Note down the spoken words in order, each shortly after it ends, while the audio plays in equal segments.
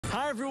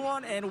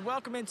everyone, and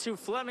welcome into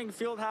Fleming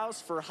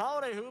Fieldhouse for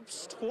Holiday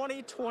Hoops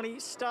 2020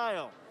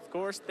 style. Of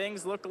course,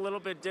 things look a little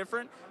bit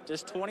different.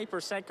 Just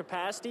 20%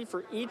 capacity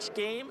for each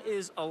game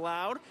is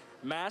allowed.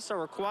 Masks are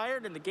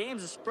required, and the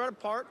games are spread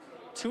apart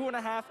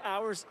 2.5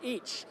 hours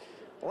each.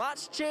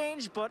 Lots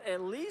changed, but at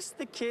least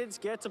the kids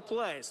get to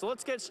play. So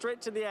let's get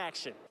straight to the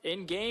action.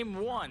 In game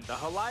one, the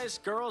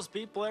Helias girls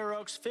beat Blair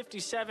Oaks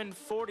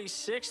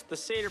 57-46. The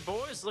Satyr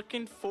boys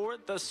looking for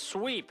the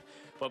sweep,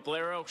 but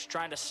Blair Oaks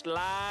trying to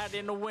slide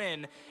in the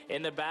win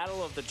in the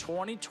battle of the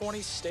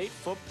 2020 state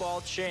football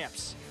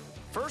champs.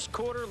 First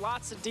quarter,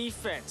 lots of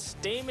defense.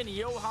 Damon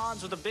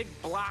Johans with a big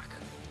block.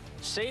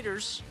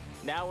 Satyrs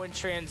now in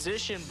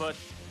transition, but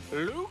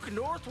Luke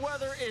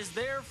Northweather is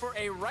there for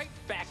a right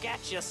back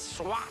at you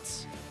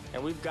swats.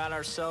 And we've got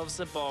ourselves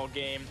a ball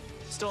game.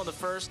 Still in the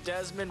first,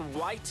 Desmond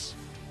White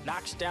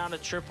knocks down a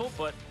triple,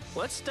 but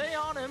let's stay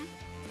on him.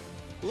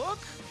 Look,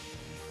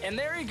 and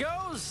there he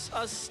goes.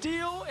 A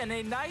steal and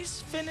a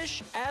nice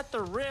finish at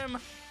the rim.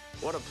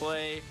 What a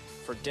play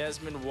for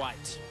Desmond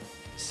White.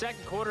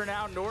 Second quarter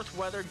now,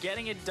 Northweather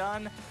getting it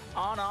done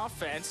on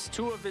offense.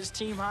 Two of his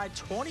team-high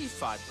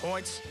 25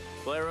 points.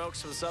 Blair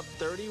Oaks was up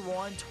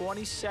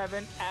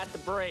 31-27 at the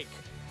break.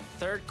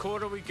 Third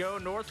quarter we go.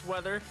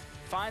 Northweather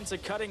finds a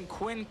cutting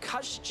Quinn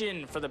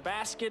Cushton for the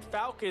basket.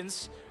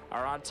 Falcons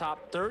are on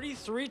top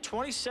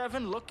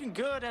 33-27, looking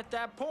good at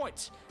that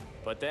point.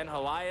 But then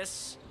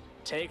Helias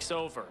takes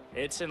over.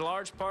 It's in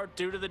large part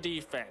due to the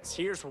defense.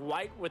 Here's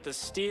White with the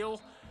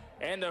steal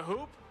and the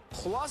hoop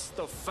plus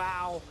the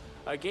foul.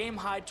 A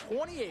game-high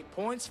 28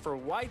 points for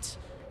White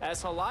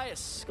as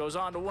Helias goes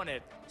on to win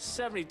it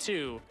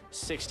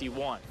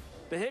 72-61.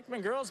 The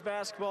Hickman girls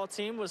basketball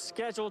team was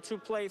scheduled to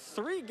play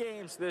 3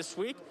 games this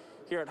week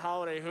here at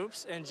Holiday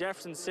Hoops in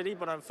Jefferson City,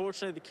 but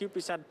unfortunately the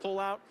Cupies had to pull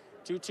out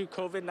due to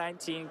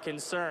COVID-19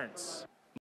 concerns.